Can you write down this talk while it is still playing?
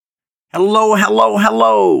Hello, hello,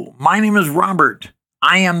 hello. My name is Robert.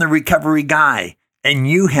 I am the recovery guy, and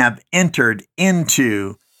you have entered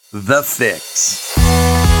into The Fix.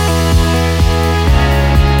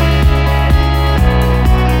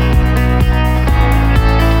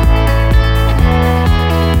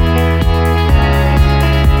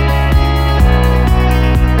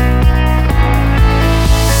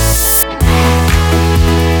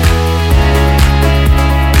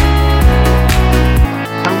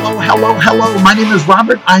 Hello. My name is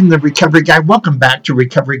Robert. I'm the Recovery Guy. Welcome back to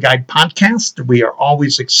Recovery Guide Podcast. We are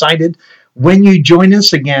always excited when you join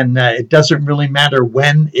us. Again, it doesn't really matter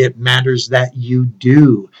when, it matters that you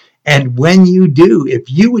do. And when you do, if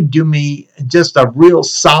you would do me just a real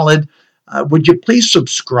solid, would you please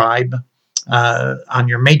subscribe on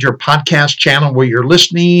your major podcast channel where you're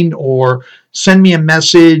listening, or send me a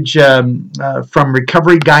message from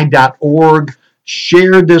recoveryguide.org.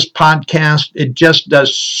 Share this podcast. It just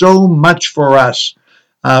does so much for us.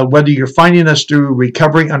 Whether you're finding us through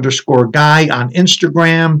recovery_guy on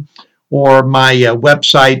Instagram, or my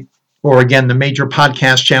website, or again, the major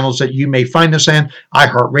podcast channels that you may find us in,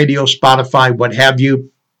 iHeartRadio, Spotify, what have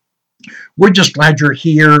you. We're just glad you're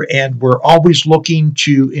here, and we're always looking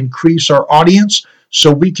to increase our audience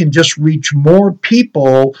so we can just reach more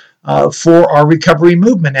people for our recovery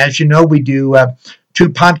movement. As you know, we do 2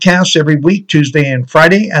 podcasts every week, Tuesday and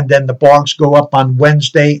Friday, and then the blogs go up on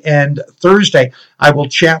Wednesday and Thursday. I will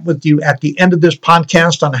chat with you at the end of this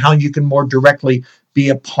podcast on how you can more directly be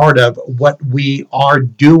a part of what we are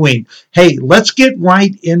doing. Hey, let's get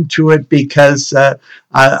right into it, because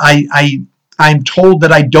I'm told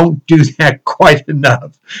that I don't do that quite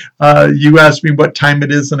enough. You asked me what time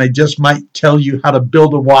it is, and I just might tell you how to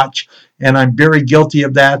build a watch, and I'm very guilty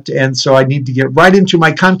of that, and so I need to get right into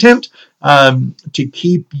my content to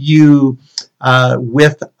keep you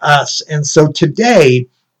with us. And so today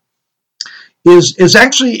is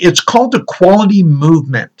actually, it's called the quality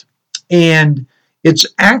movement, and it's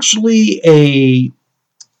actually a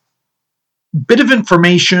bit of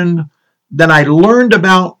information that I learned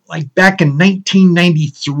about like back in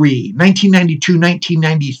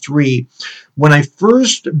 1993, when I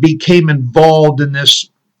first became involved in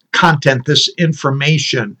this content, this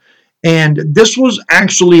information. And this was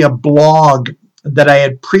actually a blog that I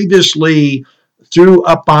had previously threw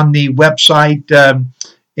up on the website.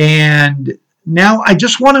 And now I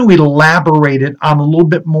just want to elaborate it on a little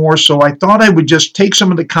bit more. So I thought I would just take some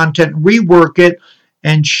of the content, rework it,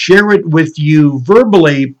 and share it with you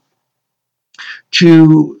verbally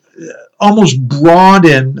to almost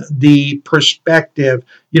broaden the perspective.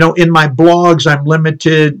 You know, in my blogs, I'm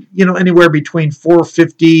limited, anywhere between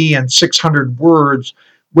 450 and 600 words,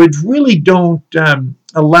 which really don't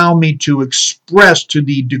allow me to express to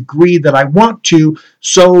the degree that I want to.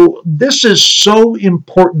 So this is so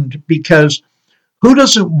important, because who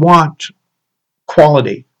doesn't want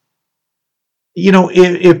quality?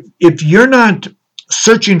 If you're not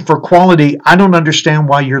searching for quality, I don't understand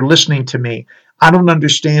why you're listening to me. I don't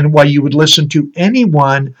understand why you would listen to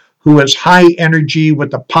anyone who has high energy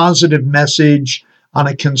with a positive message on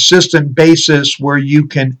a consistent basis where you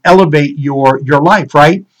can elevate your life,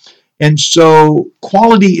 right? And so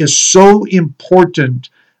quality is so important.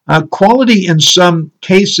 Quality in some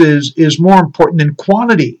cases is more important than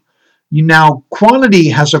quantity. Now, quantity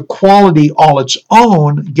has a quality all its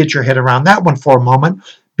own. Get your head around that one for a moment,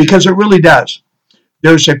 because it really does.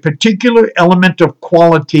 There's a particular element of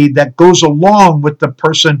quality that goes along with the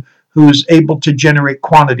person who's able to generate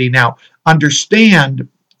quantity. Now, understand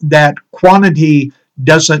that quantity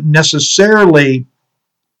doesn't necessarily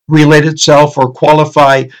relate itself or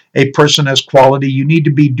qualify a person as quality. You need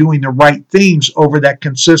to be doing the right things over that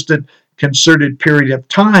consistent, concerted period of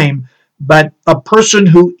time. But a person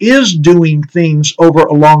who is doing things over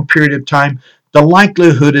a long period of time, the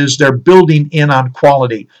likelihood is they're building in on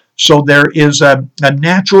quality. So there is a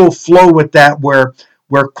natural flow with that, where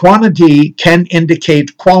quantity can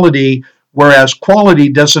indicate quality, whereas quality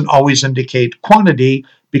doesn't always indicate quantity,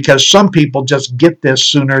 because some people just get this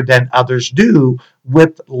sooner than others do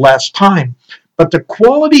with less time. But the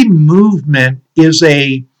quality movement is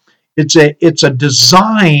it's a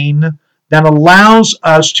design that allows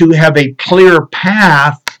us to have a clear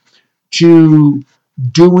path to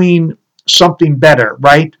doing something better,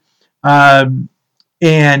 right?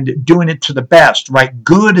 And doing it to the best, right?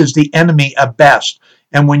 Good is the enemy of best.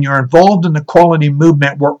 And when you're involved in the quality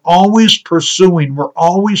movement, we're always pursuing, we're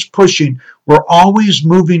always pushing, we're always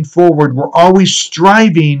moving forward, we're always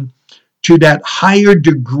striving to that higher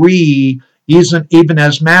degree, even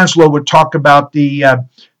as Maslow would talk about the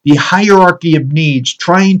hierarchy of needs,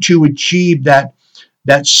 trying to achieve that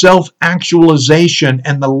that self-actualization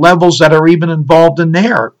and the levels that are even involved in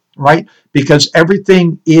there, right? Because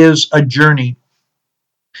everything is a journey.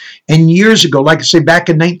 And years ago, like I say, back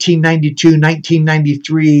in 1992,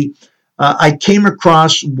 1993, I came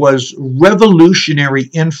across was revolutionary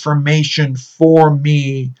information for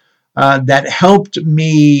me that helped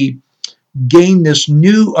me gain this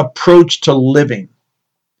new approach to living.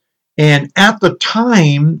 And at the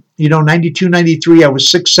time, 92, 93, I was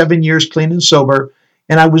 6, 7 years clean and sober.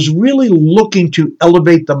 And I was really looking to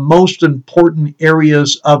elevate the most important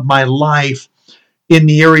areas of my life in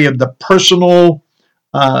the area of the personal,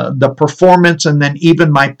 the performance, and then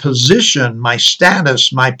even my position, my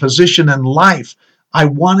status, my position in life. I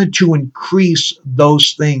wanted to increase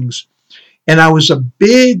those things. And I was a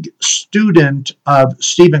big student of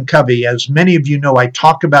Stephen Covey. As many of you know, I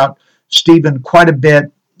talk about Stephen quite a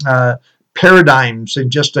bit, paradigms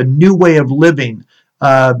and just a new way of living,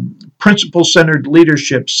 principle-centered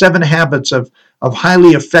leadership, 7 habits of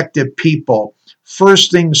highly effective people, first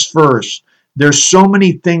things first. There's so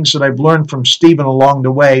many things that I've learned from Stephen along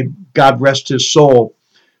the way. God rest his soul.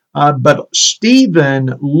 But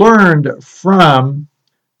Stephen learned from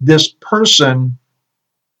this person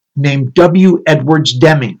named W. Edwards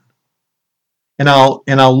Deming. And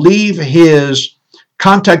I'll leave his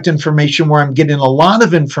contact information where I'm getting a lot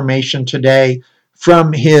of information today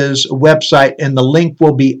from his website, and the link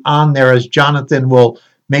will be on there as Jonathan will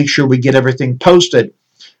make sure we get everything posted.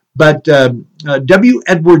 But W.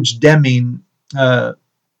 Edwards Deming,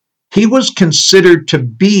 he was considered to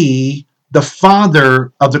be the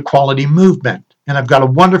father of the quality movement. And I've got a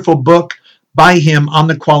wonderful book by him on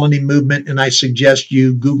the quality movement, and I suggest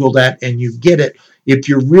you Google that and you get it if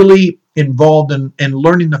you're really involved in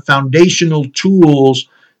learning the foundational tools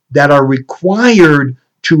that are required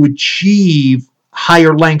to achieve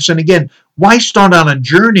higher lengths. And again, why start on a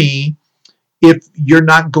journey if you're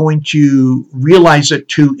not going to realize it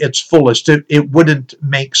to its fullest? It wouldn't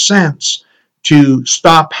make sense to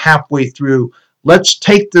stop halfway through. Let's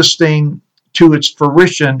take this thing to its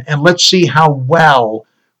fruition and let's see how well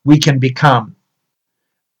we can become.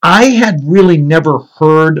 I had really never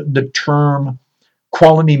heard the term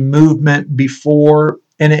quality movement before,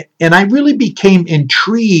 and I really became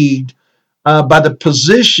intrigued by the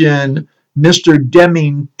position Mr.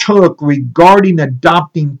 Deming took regarding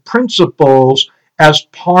adopting principles as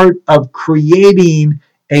part of creating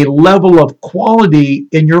a level of quality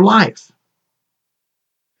in your life.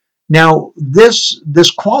 Now, this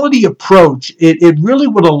quality approach, it really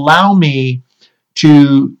would allow me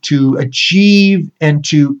to achieve and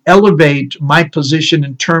to elevate my position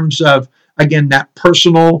in terms of, again, that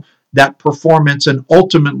personal, that performance, and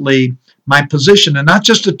ultimately my position, and not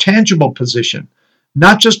just a tangible position,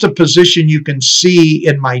 not just a position you can see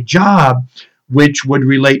in my job, which would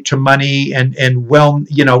relate to money and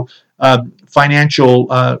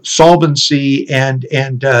financial solvency and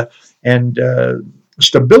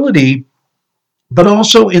stability, but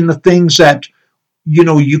also in the things that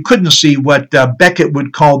you couldn't see, what Beckett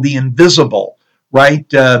would call the invisible, right?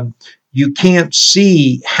 You can't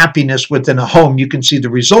see happiness within a home. You can see the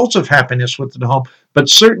results of happiness within a home, but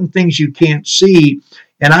certain things you can't see.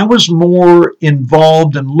 And I was more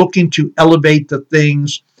involved in looking to elevate the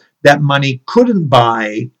things that money couldn't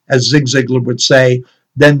buy, as Zig Ziglar would say,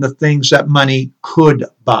 than the things that money could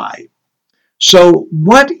buy. So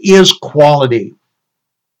what is quality?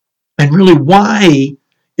 And really, why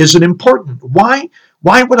is it important? Why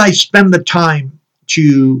would I spend the time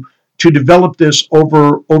to develop this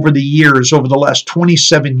over the years, over the last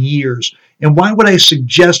 27 years? And why would I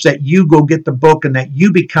suggest that you go get the book and that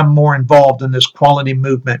you become more involved in this quality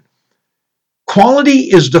movement?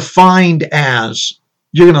 Quality is defined as,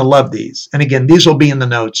 you're going to love these. And again, these will be in the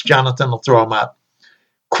notes. Jonathan will throw them up.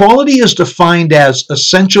 Quality is defined as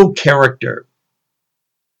essential character.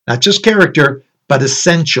 Not just character, but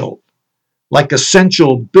essential. Like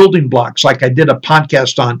essential building blocks, like I did a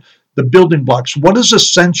podcast on the building blocks. What is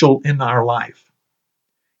essential in our life?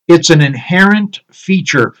 It's an inherent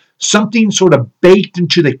feature, something sort of baked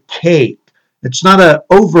into the cake. It's not an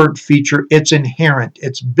overt feature, it's inherent,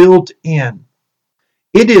 it's built in.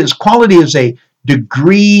 Quality is a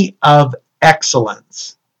degree of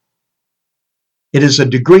excellence. It is a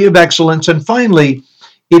degree of excellence. And finally,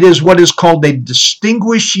 it is what is called a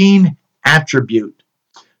distinguishing attribute.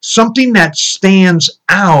 Something that stands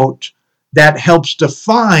out that helps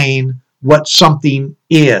define what something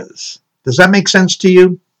is. Does that make sense to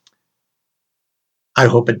you? I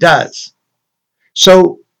hope it does.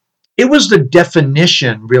 So it was the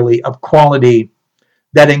definition, really, of quality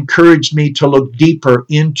that encouraged me to look deeper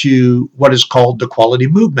into what is called the quality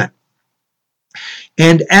movement.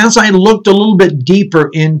 And as I looked a little bit deeper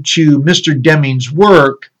into Mr. Deming's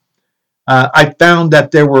work, I found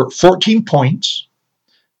that there were 14 points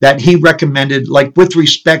that he recommended, like with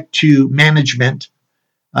respect to management.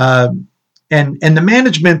 Um, and the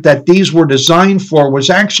management that these were designed for was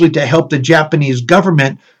actually to help the Japanese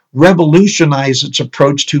government revolutionize its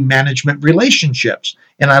approach to management relationships.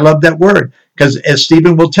 And I love that word because, as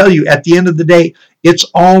Stephen will tell you, at the end of the day, it's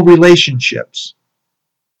all relationships.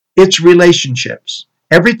 It's relationships.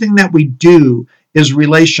 Everything that we do is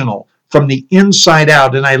relational from the inside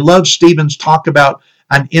out. And I love Stephen's talk about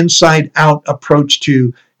an inside out approach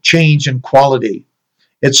to change and quality.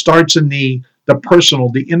 It starts in the personal,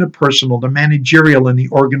 the interpersonal, the managerial, and the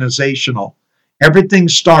organizational. Everything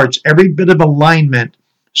starts, every bit of alignment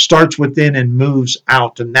starts within and moves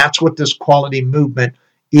out. And that's what this quality movement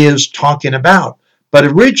is talking about. But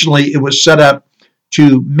originally, it was set up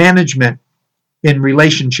to management in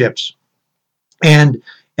relationships. And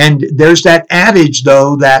there's that adage,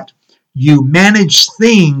 though, that you manage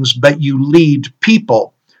things, but you lead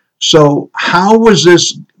people. So how was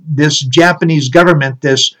this Japanese government,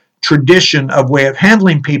 this tradition of way of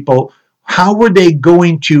handling people, how were they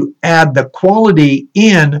going to add the quality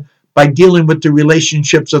in by dealing with the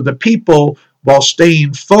relationships of the people while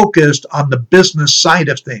staying focused on the business side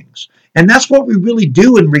of things? And that's what we really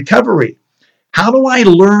do in recovery. How do I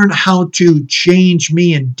learn how to change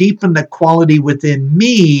me and deepen the quality within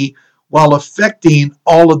me while affecting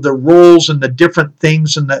all of the roles and the different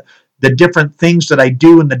things and the different things that I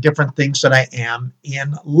do and the different things that I am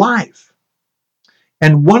in life?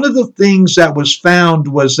 And one of the things that was found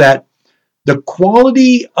was that the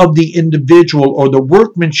quality of the individual or the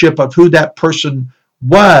workmanship of who that person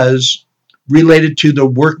was related to the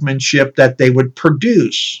workmanship that they would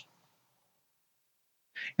produce.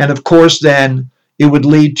 And of course, then it would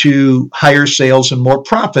lead to higher sales and more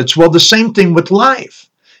profits. Well, the same thing with life.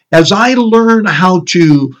 As I learn how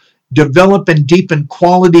to develop and deepen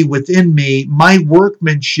quality within me, my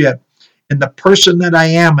workmanship and the person that I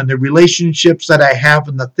am and the relationships that I have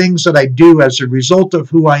and the things that I do as a result of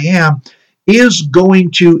who I am is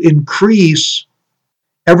going to increase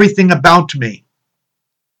everything about me.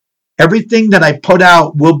 Everything that I put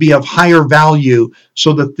out will be of higher value.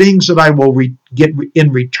 So the things that I will get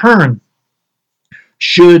in return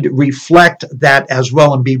should reflect that as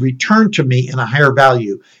well and be returned to me in a higher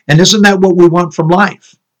value. And isn't that what we want from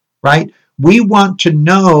life, right? We want to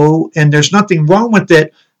know, and there's nothing wrong with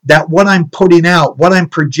it, that what I'm putting out, what I'm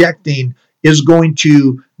projecting is going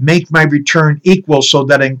to make my return equal, so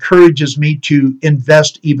that encourages me to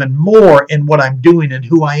invest even more in what I'm doing and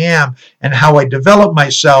who I am and how I develop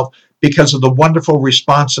myself because of the wonderful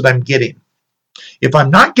response that I'm getting. If I'm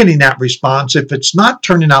not getting that response, if it's not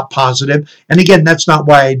turning out positive, and again, that's not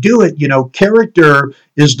why I do it. Character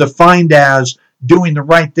is defined as doing the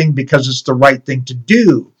right thing because it's the right thing to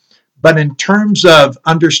do. But in terms of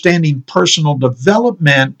understanding personal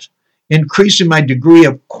development, increasing my degree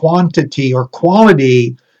of quantity or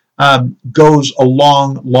quality goes a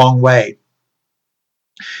long, long way.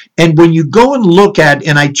 And when you go and look at,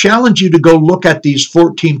 and I challenge you to go look at these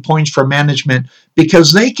 14 points for management,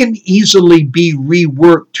 because they can easily be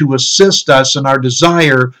reworked to assist us in our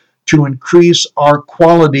desire to increase our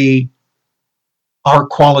quality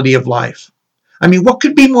of life. I mean, what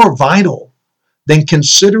could be more vital than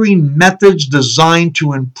considering methods designed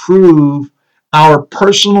to improve our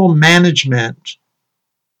personal management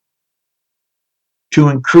to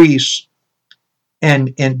increase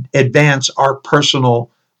and advance our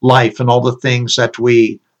personal life and all the things that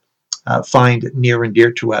we find near and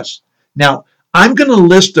dear to us? Now, I'm going to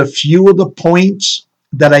list a few of the points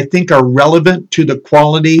that I think are relevant to the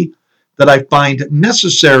quality that I find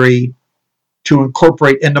necessary to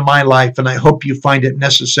incorporate into my life, and I hope you find it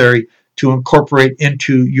necessary to incorporate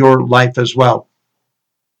into your life as well.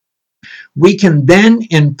 We can then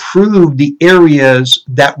improve the areas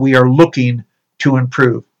that we are looking to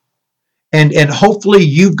improve. And hopefully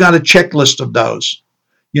you've got a checklist of those,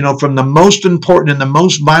 from the most important and the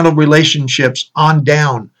most vital relationships on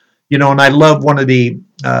down. And I love one of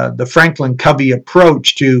the Franklin Covey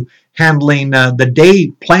approach to handling the day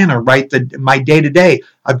planner, right? My day to day.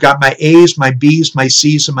 I've got my A's, my B's, my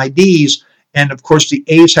C's, and my D's. And of course, the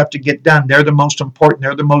A's have to get done. They're the most important.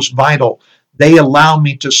 They're the most vital. They allow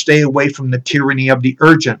me to stay away from the tyranny of the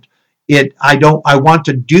urgent. I want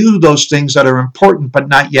to do those things that are important but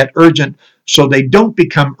not yet urgent, so they don't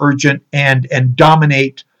become urgent and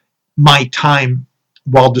dominate my time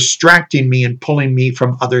while distracting me and pulling me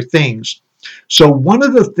from other things. So one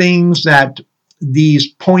of the things that these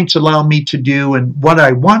points allow me to do, and what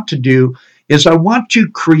I want to do, is I want to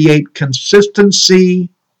create consistency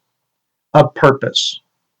of purpose.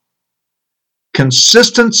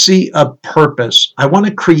 Consistency of purpose. I want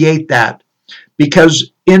to create that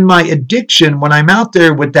because in my addiction, when I'm out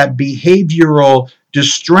there with that behavioral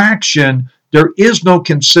distraction, there is no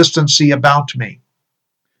consistency about me.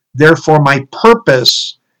 Therefore, my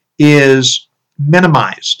purpose is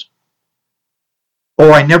minimized,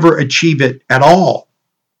 or I never achieve it at all,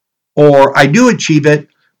 or I do achieve it,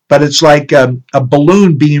 but it's like a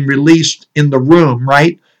balloon being released in the room,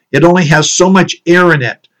 right? It only has so much air in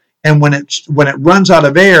it, and when it runs out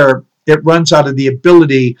of air, it runs out of the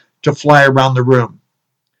ability to fly around the room.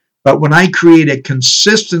 But when I create a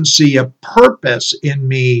consistency of purpose in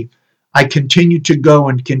me, I continue to go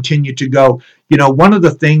and continue to go. You know, one of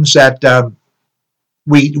the things that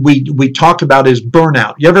we talk about is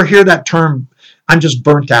burnout. You ever hear that term? I'm just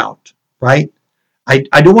burnt out, right?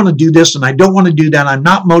 I don't want to do this and I don't want to do that. I'm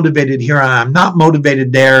not motivated here and I'm not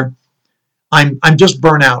motivated there. I'm just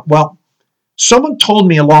burnt out. Well, someone told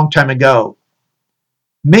me a long time ago,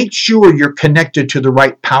 make sure you're connected to the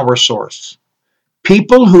right power source.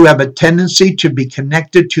 People who have a tendency to be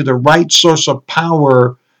connected to the right source of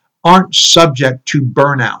power aren't subject to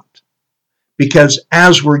burnout. Because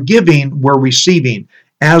as we're giving, we're receiving.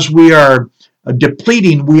 As we are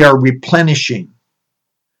depleting, we are replenishing.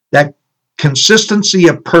 That consistency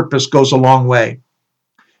of purpose goes a long way.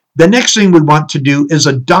 The next thing we want to do is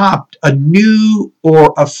adopt a new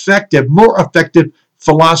or more effective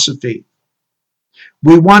philosophy.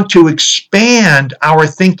 We want to expand our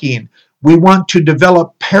thinking. We want to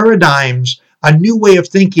develop paradigms, a new way of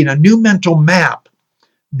thinking, a new mental map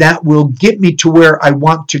that will get me to where I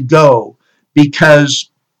want to go,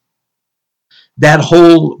 because that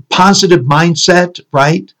whole positive mindset,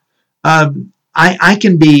 right? I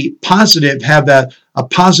can be positive, have a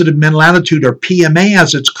positive mental attitude, or PMA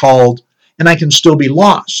as it's called, and I can still be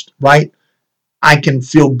lost, right? I can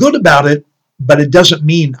feel good about it, but it doesn't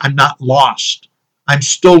mean I'm not lost. I'm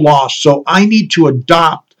still lost. So I need to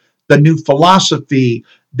adopt the new philosophy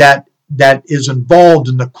that is involved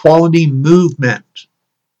in the quality movement.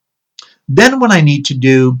 Then what I need to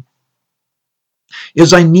do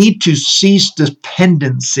is I need to cease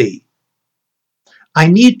dependency. I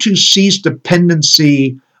need to cease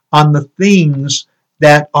dependency on the things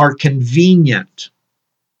that are convenient.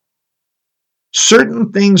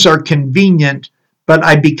 Certain things are convenient, but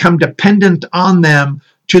I become dependent on them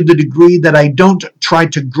to the degree that I don't try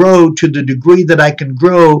to grow to the degree that I can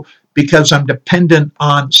grow because I'm dependent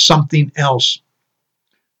on something else.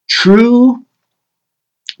 True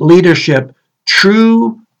leadership,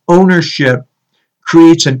 true ownership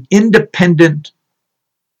creates an independent,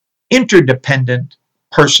 interdependent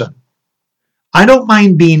person. I don't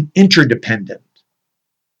mind being interdependent,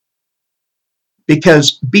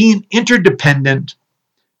 because being interdependent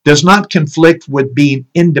does not conflict with being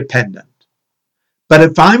independent. But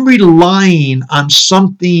if I'm relying on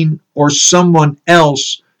something or someone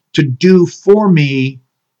else to do for me,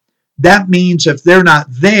 that means if they're not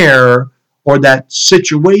there, or that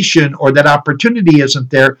situation or that opportunity isn't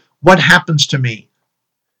there, what happens to me?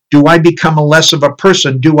 Do I become a less of a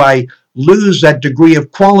person? Do I lose that degree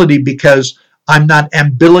of quality because I'm not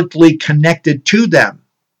umbilically connected to them?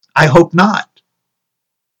 I hope not.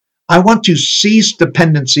 I want to cease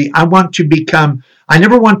dependency. I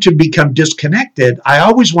never want to become disconnected. I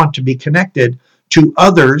always want to be connected to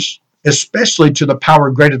others, especially to the power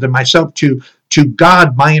greater than myself, to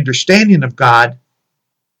God, my understanding of God.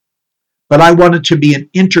 But I want it to be an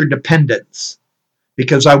interdependence,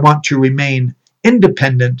 because I want to remain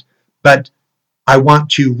independent, but I want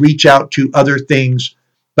to reach out to other things.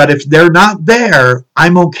 But if they're not there,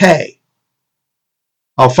 I'm okay.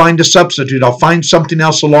 I'll find a substitute. I'll find something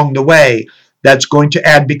else along the way that's going to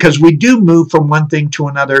add, because we do move from one thing to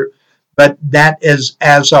another, but that is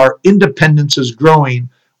as our independence is growing,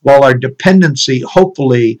 while our dependency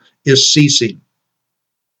hopefully is ceasing.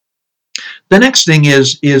 The next thing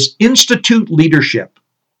is institute leadership.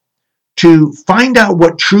 To find out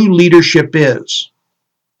what true leadership is,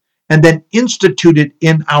 and then institute it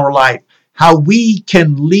in our life. How we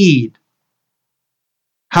can lead,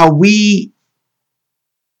 how we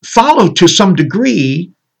follow to some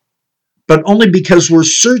degree, but only because we're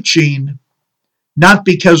searching, not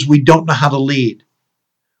because we don't know how to lead.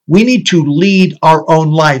 We need to lead our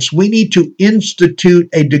own lives. We need to institute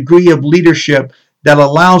a degree of leadership that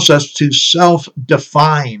allows us to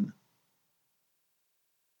self-define.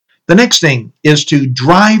 The next thing is to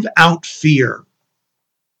drive out fear.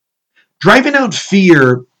 Driving out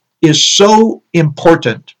fear is so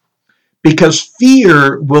important, because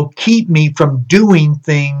fear will keep me from doing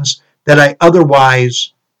things that I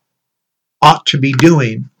otherwise ought to be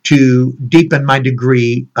doing to deepen my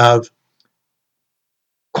degree of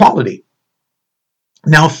quality.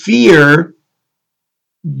 Now, fear,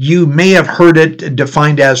 you may have heard it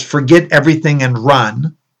defined as forget everything and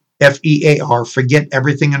run, FEAR, forget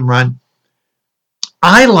everything and run.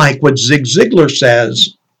 I like what Zig Ziglar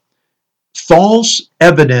says, false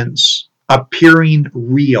evidence appearing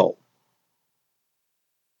real.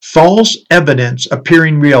 False evidence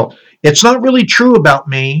appearing real. It's not really true about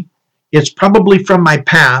me. It's probably from my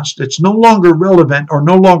past. It's no longer relevant or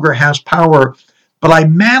no longer has power, but I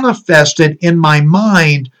manifest it in my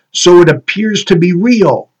mind so it appears to be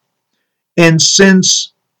real. And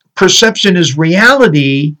since perception is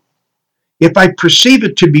reality, if I perceive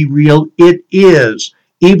it to be real, it is,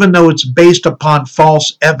 even though it's based upon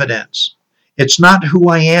false evidence. It's not who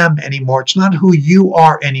I am anymore. It's not who you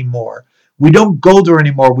are anymore. We don't go there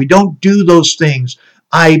anymore. We don't do those things.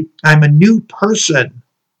 I'm a new person,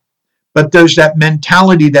 but there's that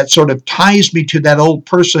mentality that sort of ties me to that old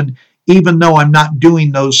person, even though I'm not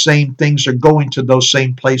doing those same things or going to those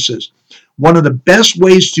same places. One of the best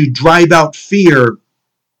ways to drive out fear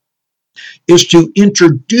is to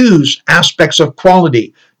introduce aspects of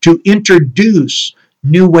quality, to introduce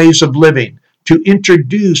new ways of living, to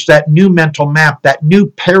introduce that new mental map, that new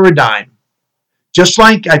paradigm. Just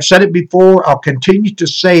like I've said it before, I'll continue to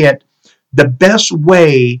say it, the best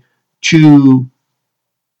way to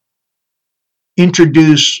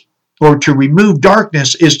introduce or to remove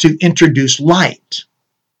darkness is to introduce light.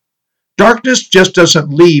 Darkness just doesn't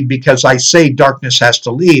leave because I say darkness has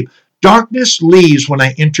to leave. Darkness leaves when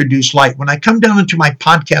I introduce light. When I come down into my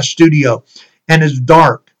podcast studio and it's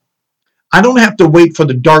dark, I don't have to wait for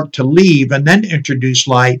the dark to leave and then introduce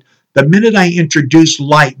light. The minute I introduce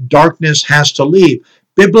light, darkness has to leave.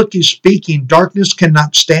 Biblically speaking, darkness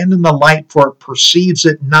cannot stand in the light, for it perceives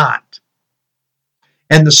it not.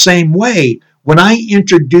 And the same way, when I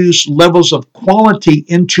introduce levels of quality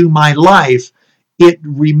into my life, it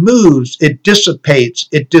removes, it dissipates,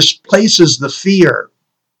 it displaces the fear.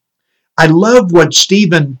 I love what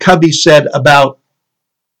Stephen Covey said about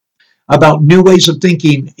new ways of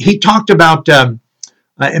thinking. He talked about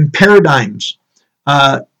in paradigms.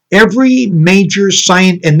 Every major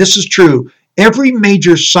science, and this is true, every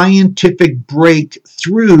major scientific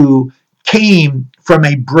breakthrough came from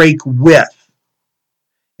a break with.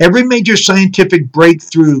 Every major scientific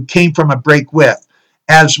breakthrough came from a break with.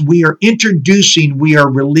 As we are introducing, we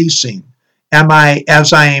are releasing.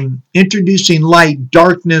 As I'm introducing light,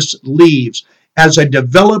 darkness leaves. As I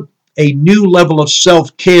develop a new level of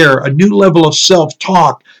self-care, a new level of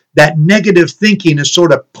self-talk, that negative thinking is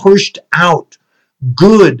sort of pushed out.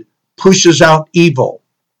 Good pushes out evil.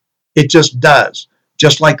 It just does,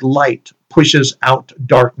 just like light pushes out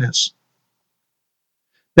darkness.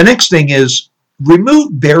 The next thing is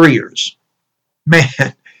remove barriers.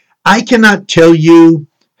 Man, I cannot tell you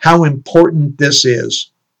how important this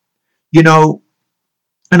is. You know,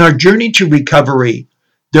 in our journey to recovery,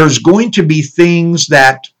 there's going to be things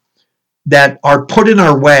that are put in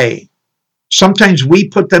our way. Sometimes we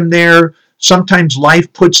put them there. Sometimes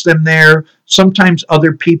life puts them there. Sometimes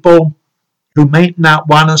other people who might not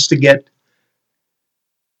want us to get,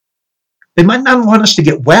 they might not want us to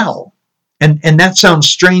get well. And that sounds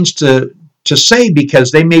strange to say,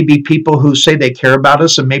 because they may be people who say they care about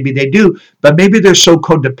us, and maybe they do, but maybe they're so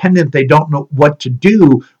codependent they don't know what to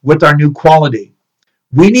do with our new quality.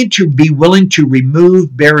 We need to be willing to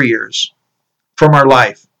remove barriers from our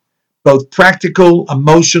life, both practical,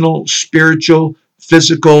 emotional, spiritual,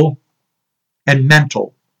 physical, and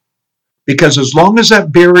mental. Because as long as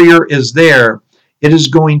that barrier is there, it is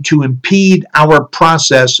going to impede our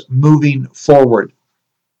process moving forward.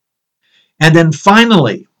 And then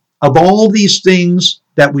finally, of all these things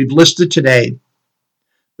that we've listed today,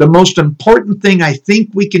 the most important thing I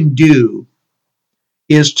think we can do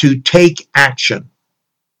is to take action.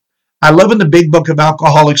 I love in the big book of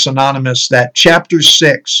Alcoholics Anonymous that chapter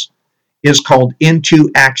 6 is called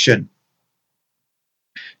Into Action.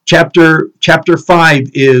 Chapter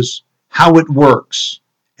 5 is how it works.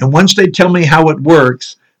 And once they tell me how it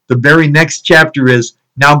works, the very next chapter is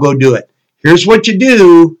now go do it. Here's what you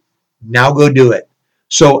do, now go do it.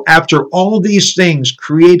 So after all these things,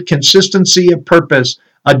 create consistency of purpose,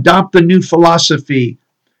 adopt a new philosophy,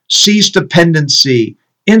 cease dependency,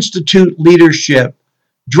 institute leadership,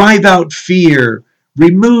 drive out fear,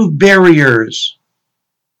 remove barriers.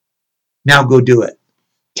 Now go do it.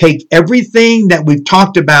 Take everything that we've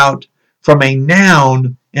talked about from a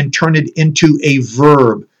noun and turn it into a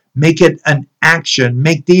verb. Make it an action.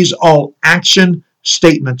 Make these all action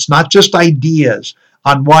statements, not just ideas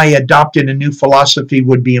on why adopting a new philosophy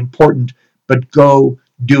would be important, but go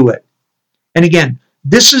do it. And again,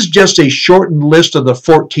 This is just a shortened list of the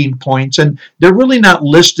 14 points, and they're really not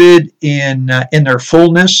listed in their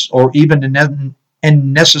fullness or even in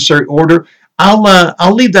necessary order.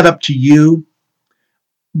 I'll leave that up to you.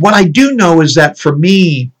 What I do know is that for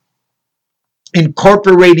me,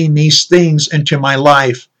 incorporating these things into my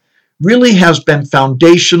life really has been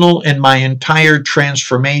foundational in my entire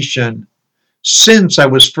transformation since I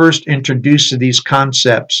was first introduced to these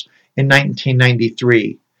concepts in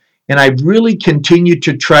 1993. And I've really continued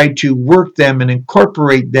to try to work them and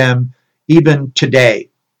incorporate them even today.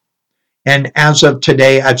 And as of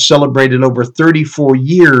today, I've celebrated over 34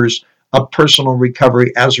 years of personal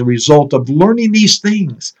recovery as a result of learning these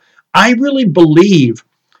things. I really believe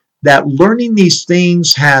that learning these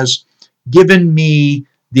things has given me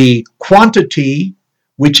the quantity,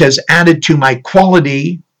 which has added to my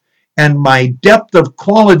quality, and my depth of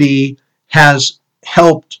quality has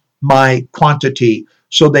helped my quantity.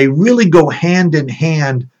 So they really go hand in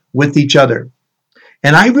hand with each other.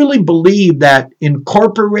 And I really believe that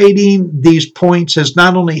incorporating these points has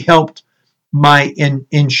not only helped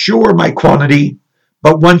ensure my quantity,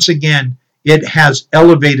 but once again, it has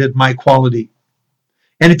elevated my quality.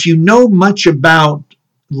 And if you know much about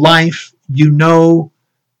life, you know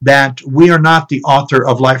that we are not the author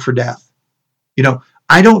of life or death.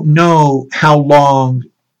 I don't know how long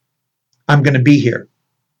I'm going to be here.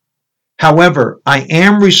 However, I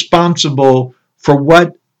am responsible for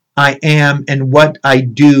what I am and what I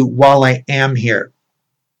do while I am here.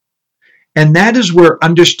 And that is where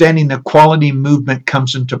understanding the quality movement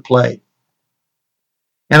comes into play.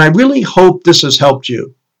 And I really hope this has helped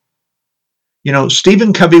you.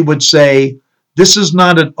 Stephen Covey would say, this is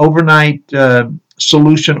not an overnight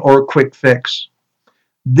solution or a quick fix.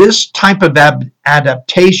 This type of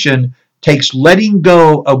adaptation takes letting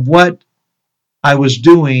go of what I was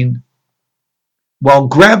doing while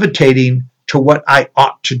gravitating to what I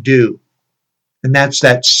ought to do. And that's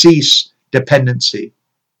that cease dependency.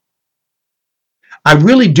 I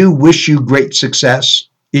really do wish you great success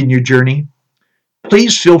in your journey.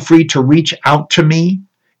 Please feel free to reach out to me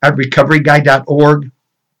at recoveryguy.org,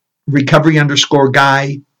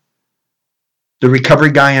 recovery_guy, the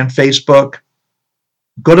Recovery Guy on Facebook.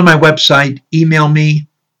 Go to my website, email me.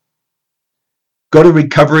 Go to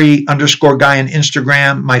recovery_guy on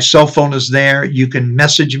Instagram. My cell phone is there. You can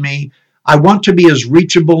message me. I want to be as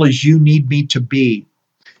reachable as you need me to be.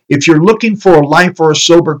 If you're looking for a life or a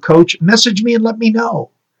sober coach, message me and let me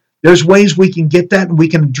know. There's ways we can get that, and we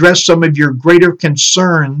can address some of your greater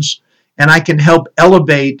concerns, and I can help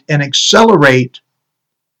elevate and accelerate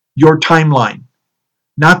your timeline.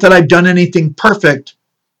 Not that I've done anything perfect,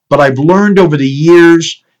 but I've learned over the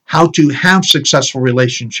years how to have successful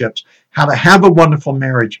relationships, how to have a wonderful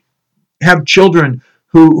marriage, have children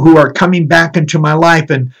who are coming back into my life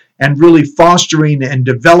and really fostering and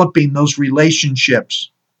developing those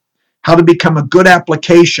relationships, how to become a good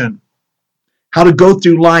application, how to go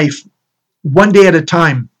through life one day at a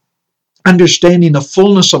time, understanding the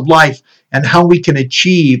fullness of life and how we can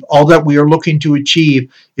achieve all that we are looking to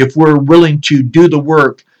achieve if we're willing to do the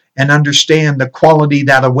work and understand the quality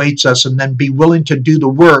that awaits us, and then be willing to do the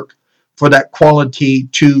work for that quality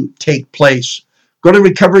to take place. Go to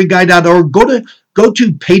recoveryguy.org. Go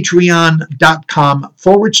to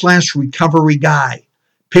patreon.com/recoveryguy.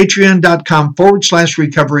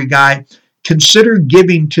 Patreon.com/recoveryguy. Consider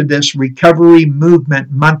giving to this recovery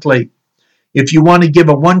movement monthly. If you want to give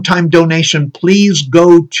a one-time donation, please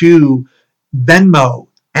go to Venmo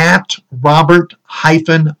at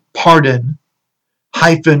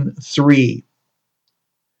Robert-Pardon-3.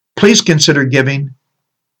 Please consider giving.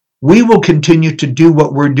 We will continue to do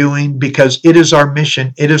what we're doing because it is our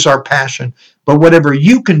mission, it is our passion. But whatever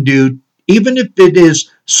you can do, even if it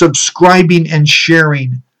is subscribing and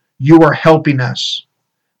sharing, you are helping us.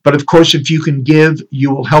 But of course, if you can give,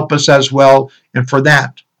 you will help us as well. And for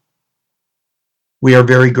that, we are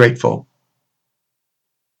very grateful.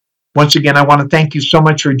 Once again, I want to thank you so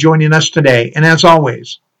much for joining us today. And as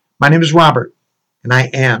always, my name is Robert, and I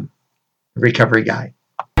am a recovery guy.